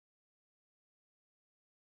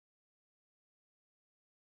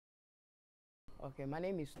Okay, my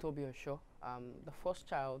name is Tobi Osho. I'm the first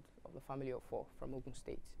child of the family of four from Ogun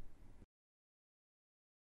State.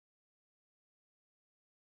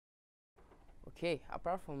 Okay,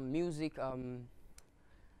 apart from music,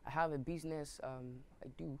 I have a business. I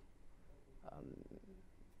do um,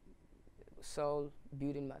 sell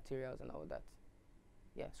building materials and all that.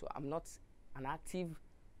 Yeah, so I'm not an active,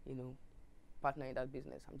 you know, partner in that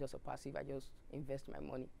business. I'm just a passive. I just invest my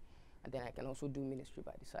money, and then I can also do ministry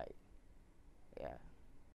by the side. Yeah.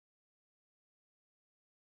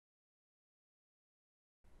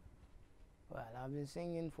 Well, I've been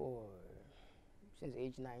singing for since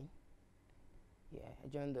age 9. Yeah, I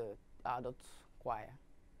joined the adult choir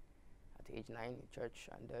at age 9 in church,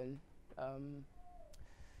 and then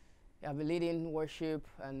yeah, I've been leading worship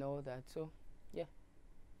and all that. So yeah,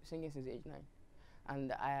 singing since age 9,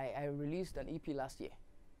 and I released an EP last year.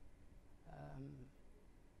 Um,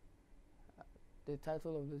 the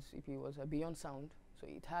title of this EP was Beyond Sound. So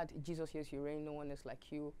it had Jesus Hears You Rain, No One Else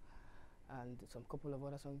Like You, and some couple of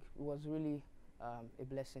other songs. It was really a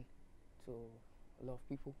blessing to a lot of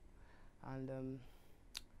people. And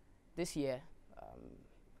this year,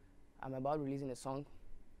 I'm about releasing a song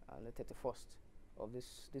on the 31st of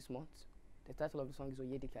this month. The title of the song is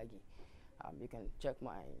Oyedikagi. You can check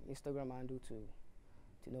my Instagram handle to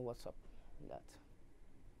know what's up in that.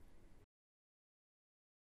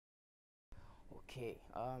 Okay.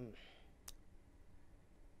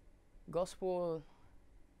 Gospel.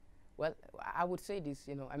 Well, I would say this.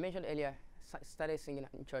 I mentioned earlier, started singing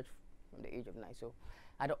in church from the age of 9. So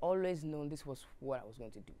I'd always known this was what I was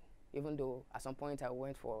going to do. Even though at some point I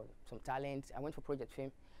went for some talent, I went for Project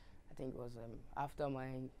Fame. I think it was after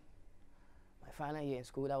my final year in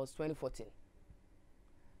school. That was 2014.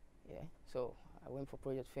 Yeah, so I went for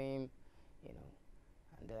Project Fame,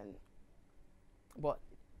 and then, but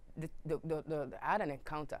I had an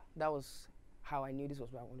encounter. That was how I knew this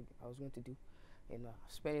was what I was going to do.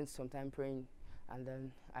 Spending some time praying, and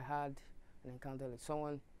then I had an encounter with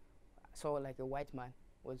someone. I saw like a white man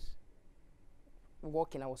was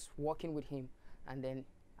walking. I was walking with him, and then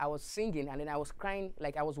I was singing, and then I was crying,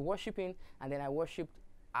 like I was worshiping, and then I worshipped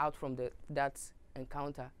out from that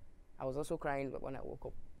encounter. I was also crying when I woke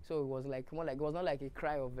up. So it was like more like, it was not like a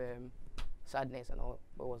cry of sadness and all,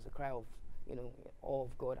 but it was a cry of awe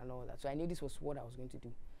of God and all that. So I knew this was what I was going to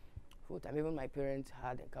do full time. Even my parents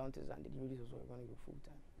had encounters and they knew this was what we were going to do full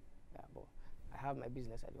time. Yeah, but I have my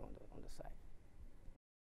business I do on the side.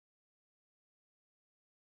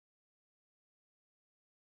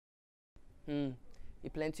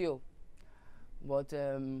 Plenty of, but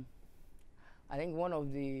I think one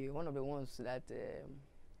of the ones that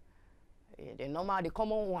the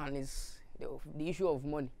common one is the issue of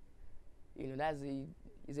money.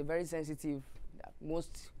 Is a very sensitive that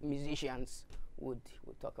most musicians would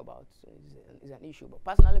talk about. So it's an issue. But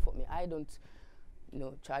personally for me, I don't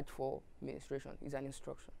charge for ministration. It's an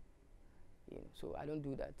instruction. So I don't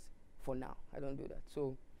do that for now. I don't do that.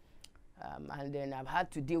 So and then I've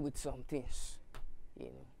had to deal with some things.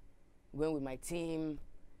 Going with my team,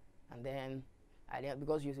 and then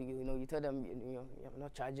because you tell them you're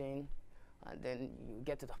not charging, and then you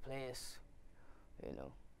get to the place,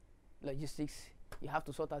 logistics. You have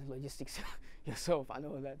to sort out logistics yourself and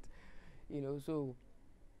all that, So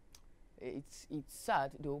it's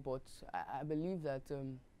sad though, but I believe that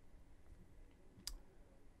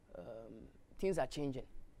things are changing.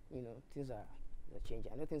 Things are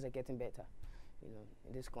changing. I know things are getting better,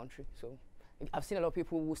 in this country. So I've seen a lot of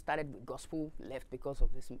people who started with gospel left because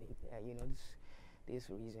of this, this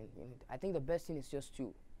reason. I think the best thing is just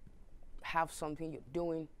to have something you're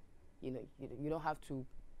doing. You don't have to,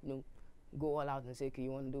 go all out and say, okay,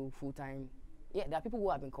 you want to do full time. Yeah, there are people who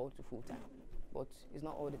have been called to full time, but it's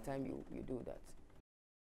not all the time you do that.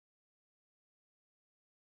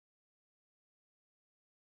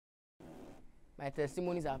 My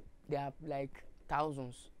testimonies are like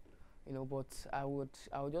thousands, but I would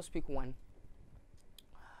just pick one.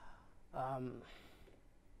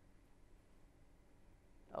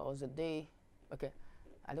 It was a day. Okay,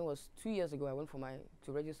 I think it was 2 years ago. I went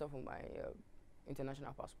to register for my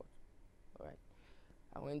international passport. All right,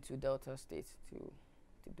 I went to Delta State to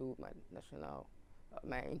do my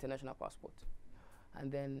my international passport, and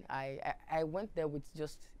then I went there with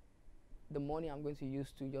just the money I'm going to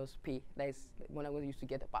use to just pay. That is when I'm going to use to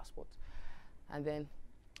get a passport, and then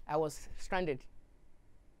I was stranded.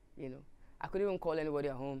 I couldn't even call anybody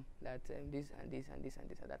at home that this and this and this and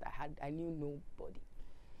this and that. I knew nobody,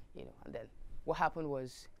 And then what happened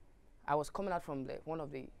was, I was coming out from one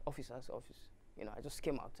of the officers' office. I just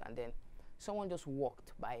came out, and then someone just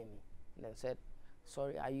walked by me and then said,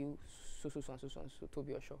 "Sorry, are you so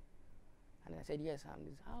Tobi Osho?" And I said, yes, I'm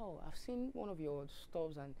this. Oh, I've seen one of your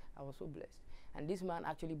stuffs and I was so blessed. And this man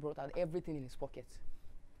actually brought out everything in his pocket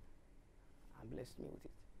and blessed me with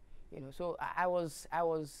it. You know, so I was,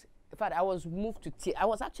 in fact, I was moved to tears. I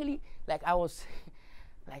was actually, like, I was,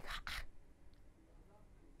 like,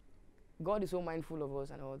 God is so mindful of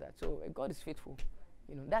us and all that. So God is faithful.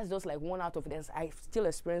 You know, that's just like one out of this. I still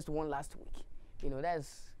experienced one last week. You know,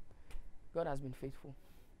 God has been faithful.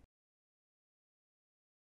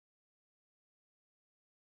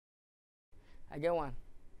 I get one,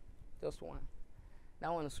 just one.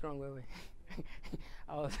 That one is strong, way.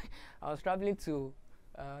 I was traveling to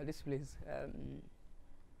this place,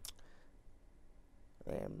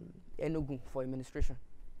 Enugu, for administration.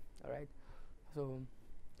 All right, so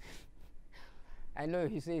I know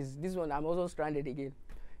he says this one. I'm also stranded again,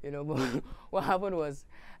 you know. But what happened was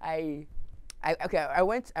I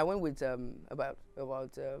went with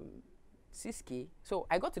about 6K. So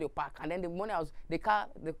I got to the park, and then the money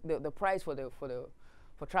the price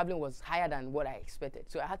for traveling was higher than what I expected.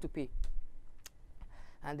 So I had to pay.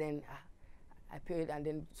 And then I paid, and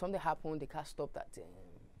then something happened. The car stopped at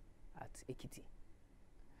Ekiti.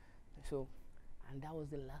 So, and that was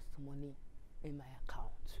the last money in my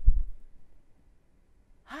account.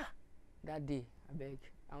 That day, I beg,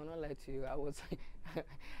 I will not lie to you.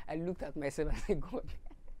 I looked at myself and said, God,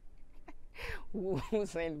 who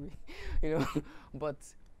sent me? You know, but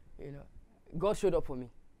you know, God showed up for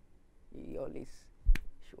me. He always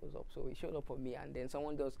shows up. So he showed up for me, and then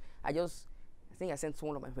someone does. I think I sent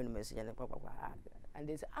one of my friends a message, and then and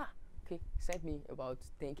they said, okay, sent me about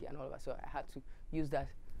thank you and all of that. So I had to use that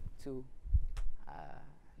to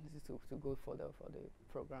go for the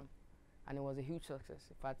program, and it was a huge success.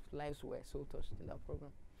 In fact, lives were so touched in that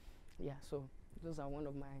program. Yeah, so those are one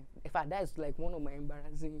of my. In fact, that is like one of my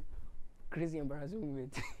crazy embarrassing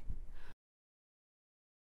moments.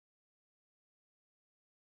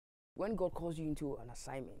 When God calls you into an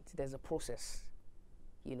assignment, there's a process,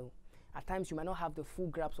 you know. At times you might not have the full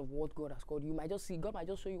grasp of what God has called you. You might just see, God might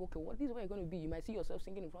just show you, okay, this is where you're going to be. You might see yourself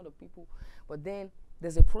singing in front of people, but then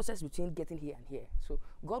there's a process between getting here and here. So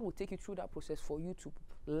God will take you through that process for you to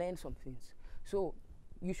learn some things. So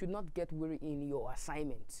you should not get weary in your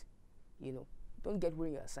assignment, you know. Don't get weary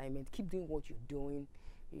in your assignment. Keep doing what you're doing,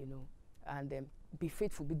 you know, and be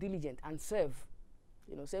faithful, be diligent, and serve.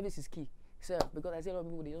 You know, service is key. Serve, because I see a lot of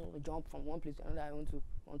people, they just want to jump from one place to another. I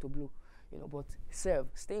want to blow. You know, but serve,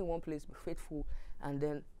 stay in one place, be faithful, and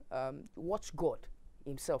then watch God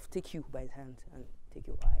himself take you by his hand and take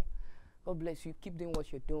your eye. God bless you. Keep doing what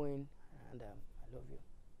you're doing, and I love you.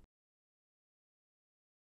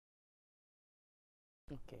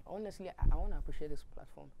 Okay, honestly, I want to appreciate this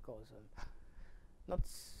platform because not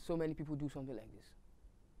so many people do something like this,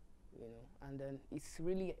 you know, and then it's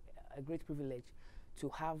really a great privilege to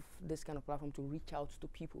have this kind of platform to reach out to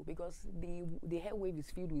people, because the airwave is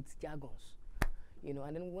filled with jargons, you know,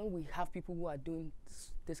 and then when we have people who are doing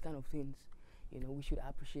this kind of things, you know, we should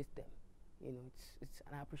appreciate them, you know.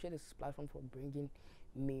 And I appreciate this platform for bringing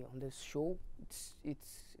me on this show. It's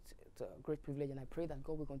a great privilege, and I pray that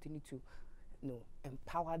God will continue to, you know,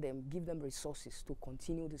 empower them, give them resources to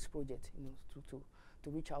continue this project, you know, to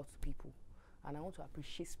reach out to people. And I want to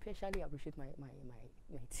especially appreciate my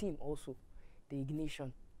team also. The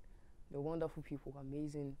Ignition, the wonderful people,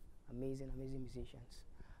 amazing musicians.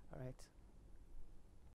 All right.